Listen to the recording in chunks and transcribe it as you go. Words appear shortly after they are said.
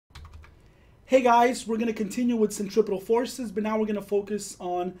Hey guys, we're going to continue with centripetal forces, but now we're going to focus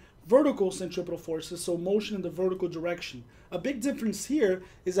on vertical centripetal forces, so motion in the vertical direction. A big difference here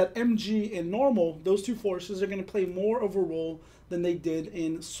is that mg and normal, those two forces, are going to play more of a role than they did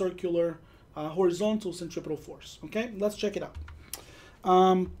in circular horizontal centripetal force. Okay, let's check it out.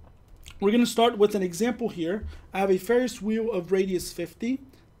 We're going to start with an example here. I have a Ferris wheel of radius 50.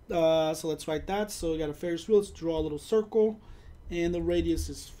 So let's write that. So I got a Ferris wheel. Let's draw a little circle, and the radius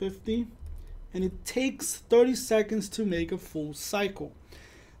is 50. And it takes 30 seconds to make a full cycle.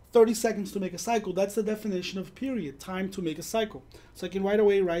 30 seconds to make a cycle, that's the definition of period, time to make a cycle. So I can right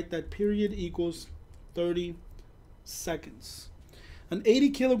away write that period equals 30 seconds. An 80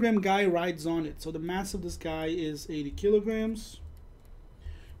 kilogram guy rides on it. So the mass of this guy is 80 kilograms.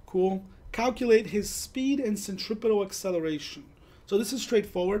 Cool. Calculate his speed and centripetal acceleration. So this is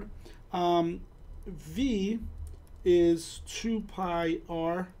straightforward. V is 2 pi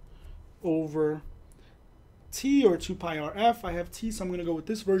r over t, or 2 pi rf. I have t, so I'm going to go with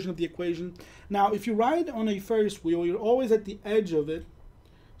this version of the equation. Now, if you ride on a Ferris wheel, you're always at the edge of it.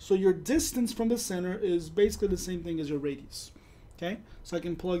 So your distance from the center is basically the same thing as your radius. Okay, so I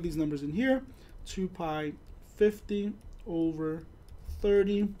can plug these numbers in here. 2 pi 50 over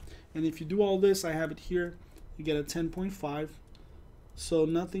 30. And if you do all this, I have it here. You get a 10.5. So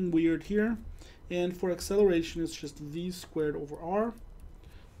nothing weird here. And for acceleration, it's just v squared over r.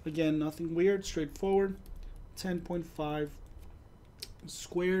 Again, nothing weird, straightforward. 10.5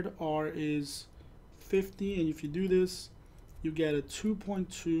 squared, r is 50, and if you do this, you get a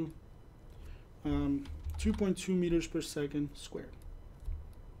 2.2 meters per second squared.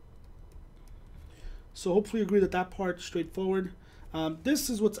 So hopefully you agree that that part is straightforward. This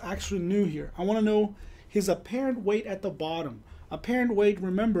is what's actually new here. I want to know his apparent weight at the bottom. Apparent weight,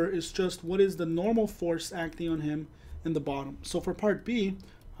 remember, is just what is the normal force acting on him in the bottom. So for part B,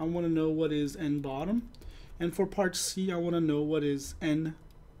 I want to know what is n bottom, and for part C, I want to know what is n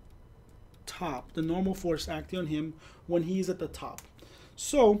top, the normal force acting on him when he's at the top.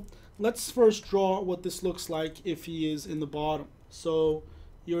 So let's first draw what this looks like if he is in the bottom. So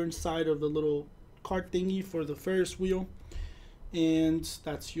you're inside of the little cart thingy for the Ferris wheel, and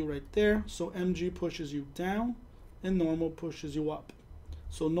that's you right there. So mg pushes you down, and normal pushes you up.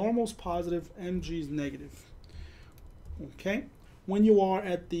 So normal is positive, mg is negative. Okay. When you are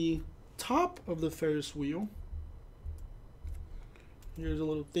at the top of the Ferris wheel, here's a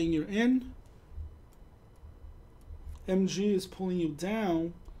little thing you're in. mg is pulling you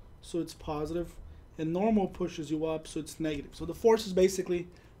down, so it's positive, and normal pushes you up, so it's negative. So the forces basically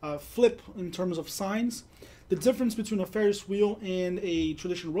flip in terms of signs. The difference between a Ferris wheel and a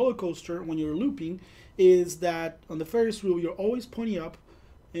traditional roller coaster when you're looping is that on the Ferris wheel, you're always pointing up,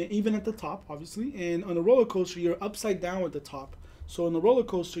 even at the top, obviously, and on a roller coaster, you're upside down at the top. So in the roller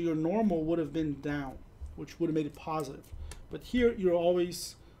coaster, your normal would have been down, which would have made it positive. But here, you're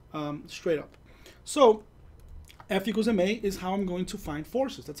always straight up. So F equals ma is how I'm going to find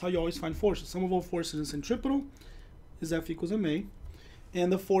forces. That's how you always find forces. Sum of all forces in centripetal is F equals ma.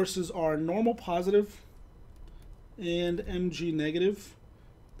 And the forces are normal positive and mg negative.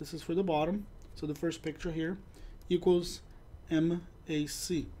 This is for the bottom. So the first picture here equals mac.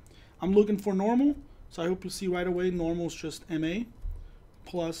 I'm looking for normal. So I hope you see right away normal is just ma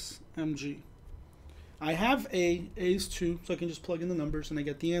plus mg. I have a is 2, so I can just plug in the numbers and I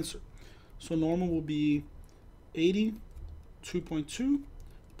get the answer. So normal will be 82.2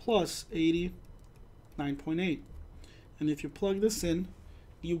 plus 89.8. And if you plug this in,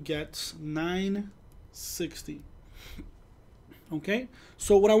 you get 960. Okay?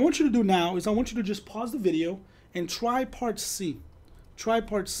 So what I want you to do now is I want you to just pause the video and try part C. Try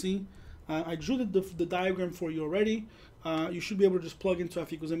part C. I drew the diagram for you already. You should be able to just plug into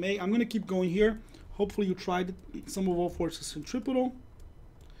F equals ma. I'm going to keep going here. Hopefully you tried sum of all forces centripetal.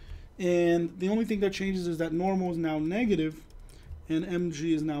 And the only thing that changes is that normal is now negative and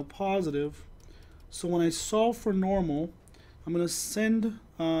mg is now positive. So when I solve for normal, I'm going to send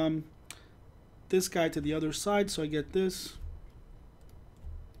this guy to the other side, so I get this.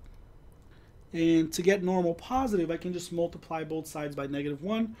 And to get normal positive, I can just multiply both sides by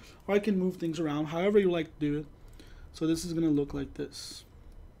 -1, or I can move things around, however you like to do it. So this is going to look like this.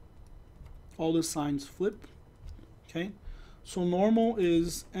 All the signs flip. Okay. So normal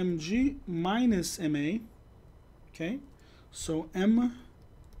is mg minus ma. Okay. So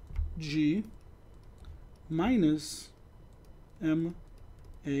mg minus ma.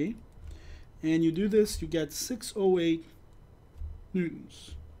 And you do this, you get 608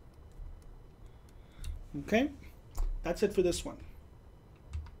 newtons. Okay, that's it for this one.